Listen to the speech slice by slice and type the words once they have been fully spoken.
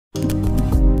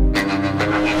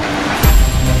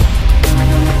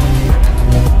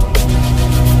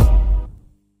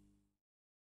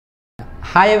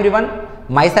Hi everyone,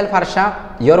 myself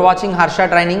Harsha, you're watching Harsha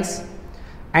Trainings,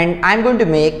 and I'm going to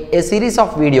make a series of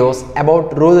videos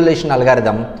about rule relation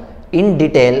algorithm in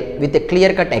detail with a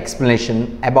clear-cut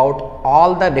explanation about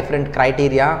all the different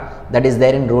criteria that is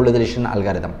there in rule relation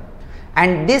algorithm.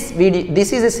 And this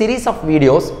is a series of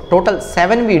videos, total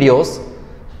 7 videos.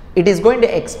 It is going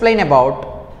to explain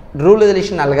about rule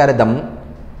relation algorithm,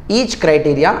 each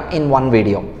criteria in one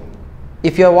video.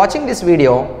 If you are watching this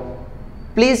video,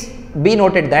 please be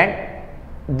noted that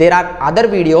there are other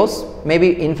videos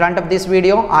maybe in front of this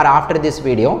video or after this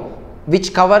video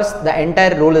which covers the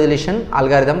entire rule relation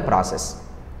algorithm process.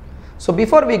 So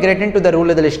before we get into the rule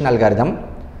relation algorithm,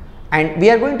 and we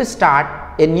are going to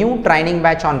start a new training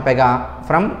batch on Pega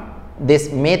from this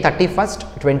May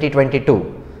 31st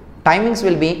 2022. Timings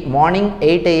will be morning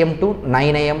 8 AM to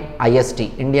 9 AM IST,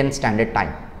 Indian Standard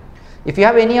Time. If you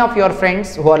have any of your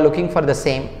friends who are looking for the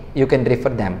same, you can refer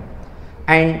them.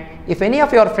 And if any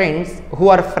of your friends who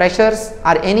are freshers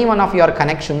or any one of your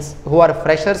connections who are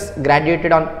freshers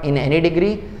graduated in any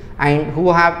degree and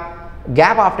who have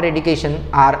gap after education,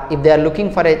 or if they are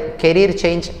looking for a career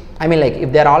change, like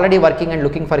if they are already working and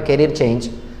looking for career change,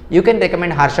 you can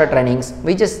recommend Harsha Trainings.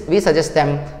 We suggest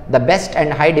them the best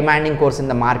and high demanding course in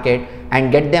the market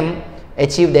and get them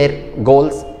achieve their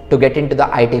goals to get into the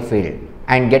IT field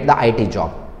and get the IT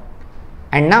job.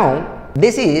 And now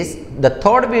this is the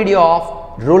third video of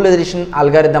rule relation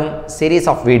algorithm series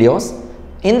of videos.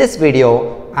 In this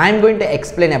video, I am going to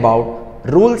explain about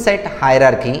rule set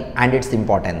hierarchy and its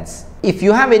importance. If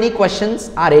you have any questions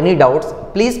or any doubts,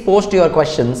 please post your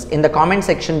questions in the comment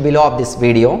section below of this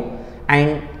video.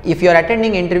 And if you are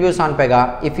attending interviews on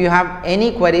Pega, if you have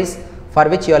any queries for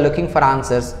which you are looking for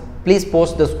answers, please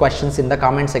post those questions in the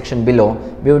comment section below.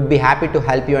 We would be happy to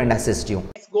help you and assist you.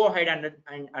 Let's go ahead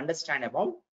and understand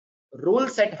about rule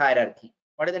set hierarchy.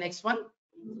 What is the next one?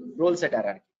 Rule set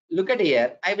hierarchy. Look at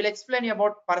here. I will explain you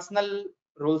about personal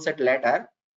rule set later.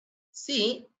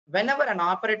 See, whenever an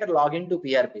operator log into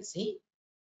PRPC,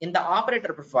 in the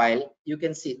operator profile, you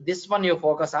can see this one you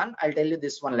focus on. I'll tell you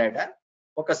this one later.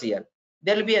 Focus here.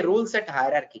 There will be a rule set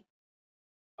hierarchy.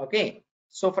 Okay.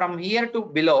 So from here to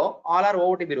below, all are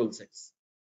OOTB rule sets.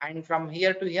 And from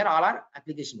here to here, all are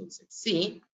application rule sets.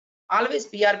 See, always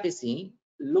PRPC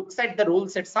looks at the rule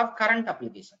sets of current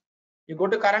application. You go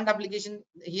to current application,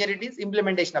 here it is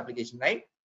implementation application, right?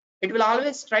 It will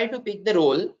always try to pick the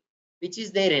role which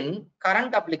is there in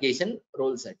current application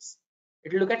rule sets.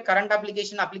 It will look at current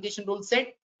application rule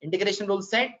set, integration rule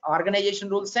set, organization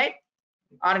rule set,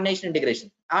 organization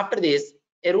integration. After this,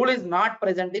 a rule is not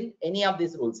present in any of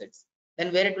these rule sets.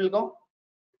 Then where it will go?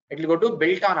 It will go to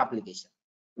built on application.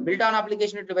 Built on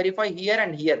application, it will verify here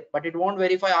and here, but it won't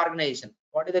verify organization.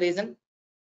 What is the reason?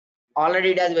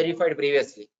 Already it has verified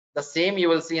previously. The same you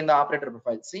will see in the operator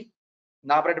profile. See,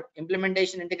 the operator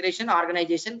implementation, integration,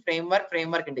 organization, framework,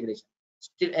 integration.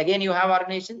 Still again you have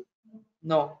organization?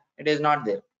 No, it is not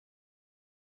there.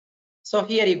 So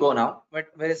here you go now.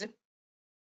 Where is it?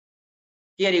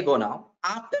 Here you go now.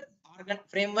 After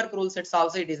framework rule sets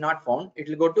also it is not found. It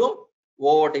will go to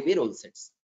OOTB rule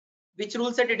sets. Which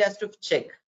rule set it has to check?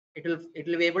 It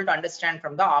will be able to understand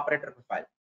from the operator profile.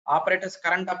 Operator's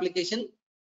current application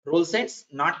rule sets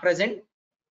not present.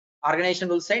 Organization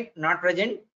rule set not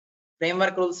present,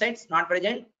 framework rule sets not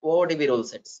present, OOTB rule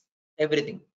sets,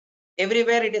 everything.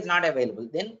 Everywhere it is not available,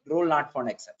 then rule not found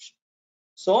exception.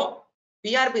 So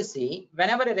PRPC,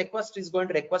 whenever a request is going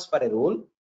to request for a rule,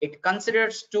 it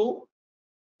considers to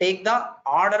take the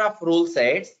order of rule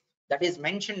sets that is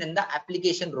mentioned in the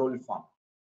application rule form.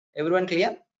 Everyone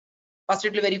clear? First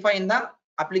it will verify in the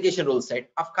application rule set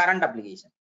of current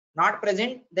application. Not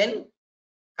present, then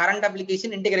current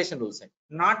application integration rule set.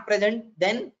 Not present,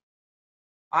 then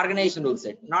organization rule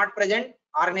set. Not present,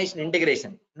 organization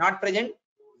integration. Not present,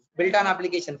 built on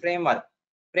application framework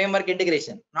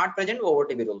integration. Not present,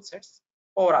 OOTB rule sets.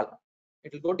 Overall,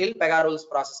 it will go till Pega rules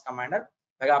process commander,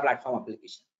 Pega platform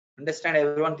application. Understand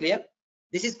everyone clear?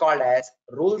 This is called as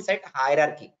rule set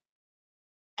hierarchy.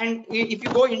 And if you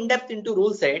go in depth into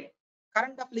rule set,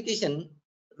 current application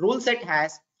rule set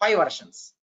has 5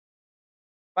 versions.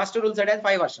 First rule set has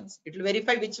 5 versions. It will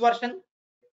verify which version.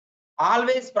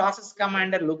 Always process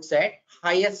commander looks at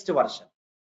highest version.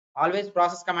 Always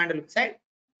process commander looks at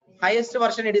highest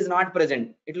version. It is not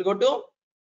present. It will go to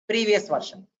previous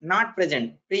version. Not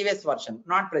present. Previous version.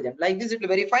 Not present. Like this, it will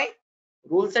verify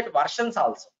rule set versions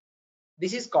also.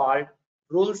 This is called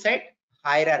rule set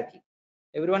hierarchy.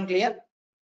 Everyone clear?